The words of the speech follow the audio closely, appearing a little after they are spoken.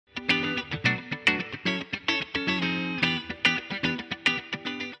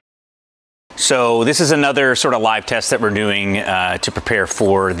So this is another sort of live test that we're doing to prepare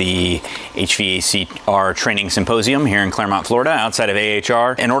for the HVACR training symposium here in Claremont, Florida, outside of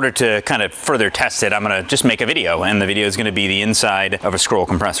AHR. In order to kind of further test it, I'm gonna just make a video, and the video is gonna be the inside of a scroll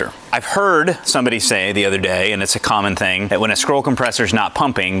compressor. I've heard somebody say the other day, and it's a common thing, that when a scroll compressor is not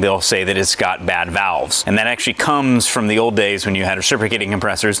pumping, they'll say that it's got bad valves. And that actually comes from the old days when you had reciprocating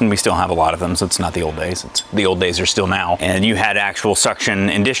compressors, and we still have a lot of them, so it's not the old days, the old days are still now. And you had actual suction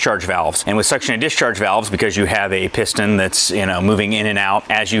and discharge valves. And with suction and discharge valves, because you have a piston that's, moving in and out,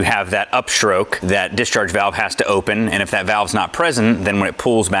 as you have that upstroke, that discharge valve has to open, and if that valve's not present, then when it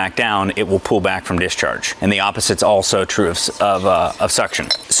pulls back down, it will pull back from discharge. And the opposite's also true of suction.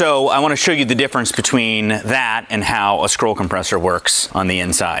 So I want to show you the difference between that and how a scroll compressor works on the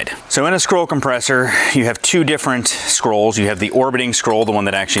inside. So in a scroll compressor, you have two different scrolls. You have the orbiting scroll, the one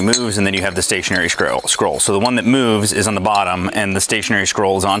that actually moves, and then you have the stationary scroll. So the one that moves is on the bottom, and the stationary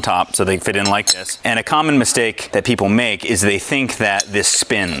scroll is on top, so they fit in like this. And a common mistake that people make is they think that this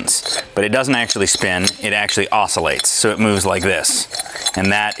spins, but it doesn't actually spin, it actually oscillates. So it moves like this,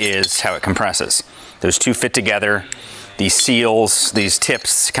 and that is how it compresses. Those two fit together. These seals, these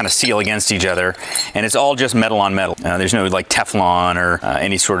tips kind of seal against each other, and it's all just metal on metal. There's no like Teflon or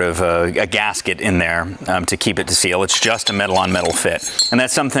any sort of a gasket in there to keep it to seal. It's just a metal on metal fit. And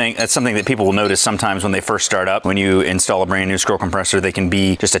that's something that people will notice sometimes when they first start up. When you install a brand new scroll compressor, they can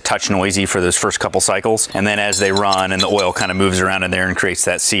be just a touch noisy for those first couple cycles. And then as they run and the oil kind of moves around in there and creates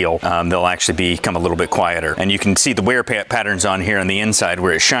that seal, they'll actually become a little bit quieter. And you can see the wear patterns on here on the inside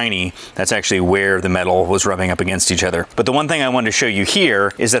where it's shiny. That's actually where the metal was rubbing up against each other. But the one thing I wanted to show you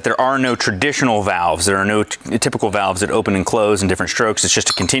here is that there are no traditional valves. There are no typical valves that open and close in different strokes. It's just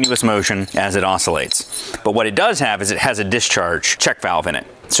a continuous motion as it oscillates. But what it does have is it has a discharge check valve in it.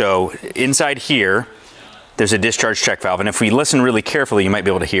 So inside here, there's a discharge check valve. And if we listen really carefully, you might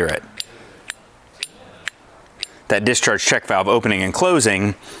be able to hear it. That discharge check valve opening and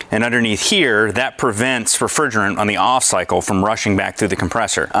closing, and underneath here, that prevents refrigerant on the off cycle from rushing back through the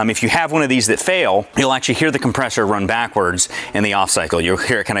compressor. If you have one of these that fail, you'll actually hear the compressor run backwards in the off cycle. You'll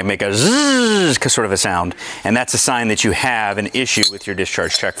hear it kind of make a zzz sort of a sound, and that's a sign that you have an issue with your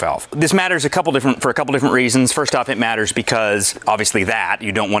discharge check valve. This matters for a couple different reasons. First off, it matters because obviously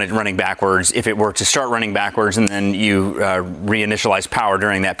you don't want it running backwards. If it were to start running backwards and then you reinitialize power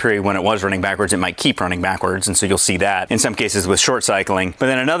during that period when it was running backwards, it might keep running backwards, and so you'll see that in some cases with short cycling. But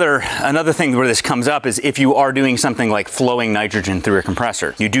then another thing where this comes up is if you are doing something like flowing nitrogen through a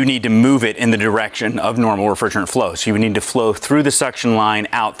compressor, you do need to move it in the direction of normal refrigerant flow. So you would need to flow through the suction line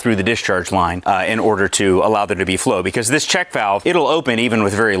out through the discharge line in order to allow there to be flow, because this check valve, it'll open even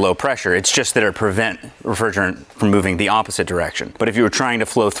with very low pressure. It's just that it'll prevent refrigerant from moving the opposite direction. But if you were trying to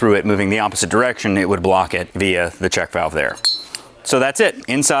flow through it moving the opposite direction, it would block it via the check valve there. So that's it.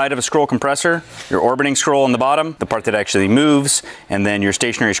 Inside of a scroll compressor, your orbiting scroll on the bottom, the part that actually moves, and then your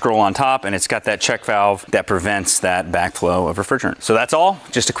stationary scroll on top, and it's got that check valve that prevents that backflow of refrigerant. So that's all.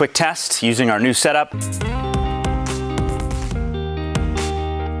 Just a quick test using our new setup.